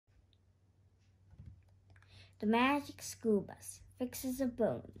The Magic School Bus Fixes a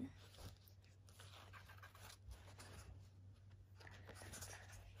Bone.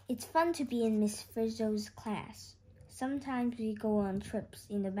 It's fun to be in Miss Frizzle's class. Sometimes we go on trips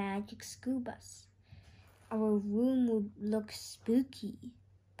in the Magic School Bus. Our room would look spooky,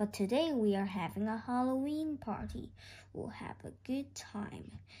 but today we are having a Halloween party. We'll have a good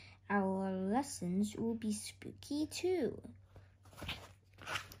time. Our lessons will be spooky too.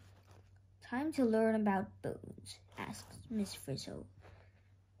 Time to learn about bones, asked Miss Frizzle.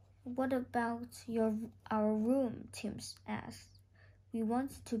 What about our room? Tim asked. We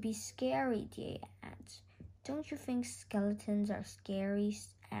want it to be scary, dear Aunt. Don't you think skeletons are scary?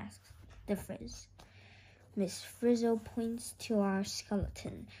 Asked the Frizz. Miss Frizzle points to our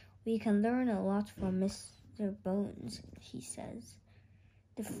skeleton. We can learn a lot from Mr. Bones, he says.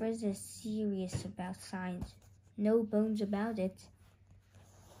 The Frizz is serious about science. No bones about it.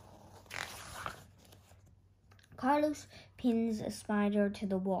 Carlos pins a spider to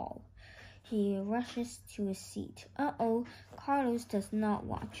the wall. He rushes to his seat. Uh-oh, Carlos does not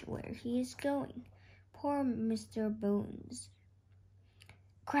watch where he is going. Poor Mr. Bones.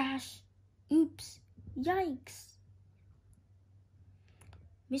 Crash! Oops! Yikes!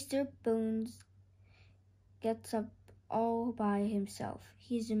 Mr. Bones gets up all by himself.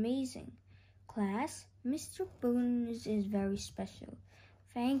 He's amazing. Class, Mr. Bones is very special.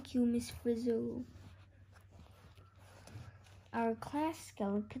 Thank you, Miss Frizzle. Our class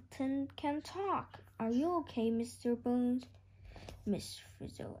skeleton can talk. Are you okay, Mr. Bones? Miss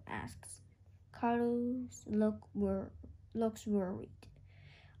Frizzle asks. Carlos looks worried.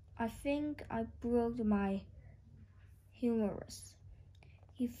 I think I broke my humerus.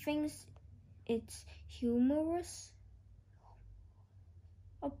 He thinks it's humorous.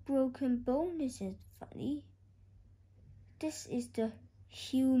 A broken bone isn't funny. This is the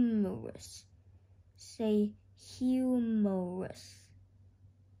humerus. Say humorous.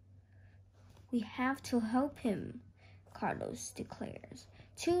 We have to help him, Carlos declares.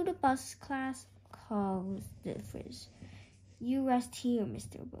 To the bus, class, calls the Frizz. You rest here,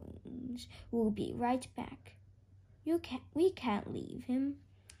 Mr. Bones. We'll be right back. We can't leave him.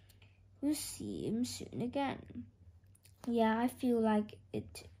 We'll see him soon again. Yeah, I feel like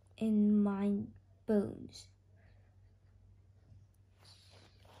it in my bones.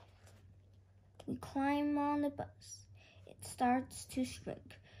 We climb on the bus. It starts to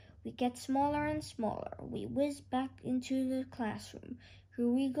shrink. We get smaller and smaller. We whiz back into the classroom. Here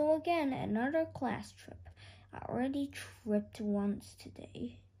we go again, another class trip. I already tripped once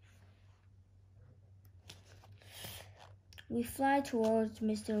today. We fly towards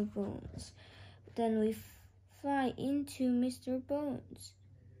Mr. Bones. Then we fly into Mr. Bones.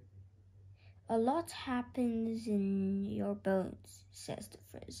 A lot happens in your bones, says the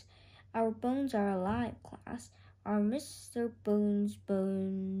Frizz. Our bones are alive, class. Are Mr. Bones'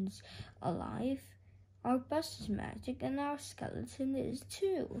 bones alive? Our bus is magic and our skeleton is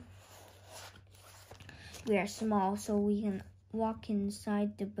too. We are small, so we can walk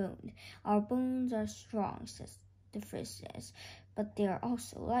inside the bone. Our bones are strong, says the Frizz says, but they are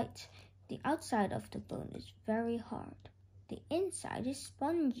also light. The outside of the bone is very hard. The inside is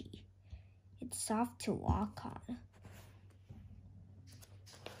spongy. It's soft to walk on.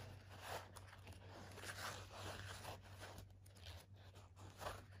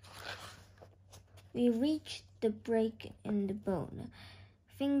 We reach the break in the bone.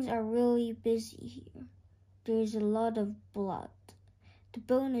 Things are really busy here. There's a lot of blood. The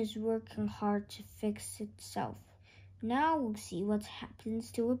bone is working hard to fix itself. Now we'll see what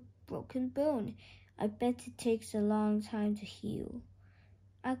happens to a broken bone. I bet it takes a long time to heal.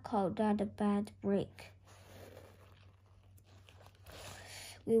 I call that a bad break.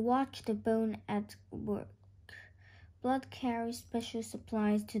 We watch the bone at work. Blood carries special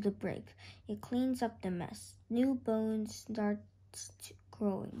supplies to the break. It cleans up the mess. New bones start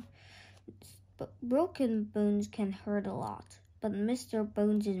growing. Broken bones can hurt a lot, but Mr.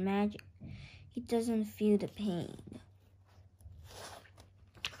 Bones is magic. He doesn't feel the pain.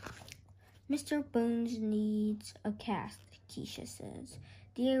 Mr. Bones needs a cast, Keisha says.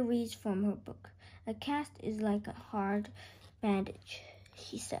 Dear reads from her book. A cast is like a hard bandage,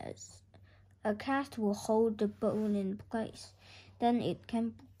 she says. A cast will hold the bone in place. Then it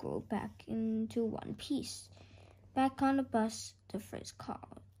can grow back into one piece. Back on the bus, the Frizz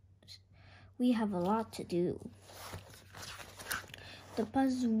calls. We have a lot to do. The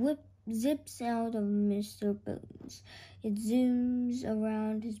bus zips out of Mr. Bones. It zooms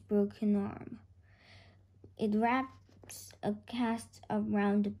around his broken arm. It wraps a cast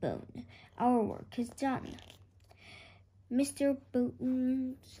around the bone. Our work is done. Mr.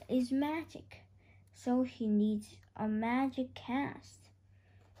 Bones is magic. so he needs a magic cast.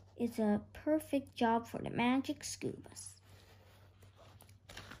 It's a perfect job for the magic school bus.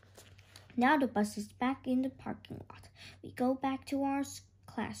 Now the bus is back in the parking lot. We go back to our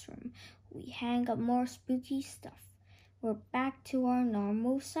classroom. We hang up more spooky stuff. We're back to our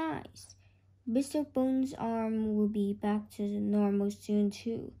normal size. Mr. Bones' arm will be back to the normal soon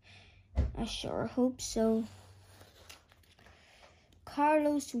too. I sure hope so.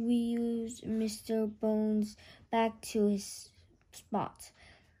 Carlos wheels Mr. Bones back to his spot.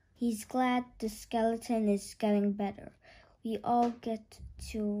 He's glad the skeleton is getting better. We all get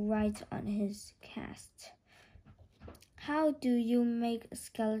to write on his cast. How do you make a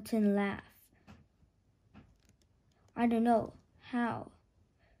skeleton laugh? I don't know. How?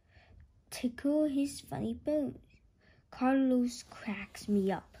 Tickle his funny bones. Carlos cracks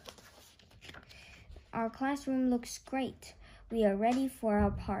me up. Our classroom looks great. We are ready for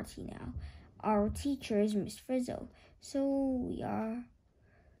our party now. Our teacher is Miss Frizzle, so we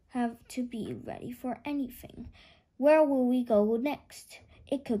have to be ready for anything. Where will we go next?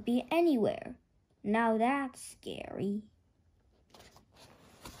 It could be anywhere. Now that's scary.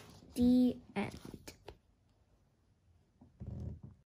 The end.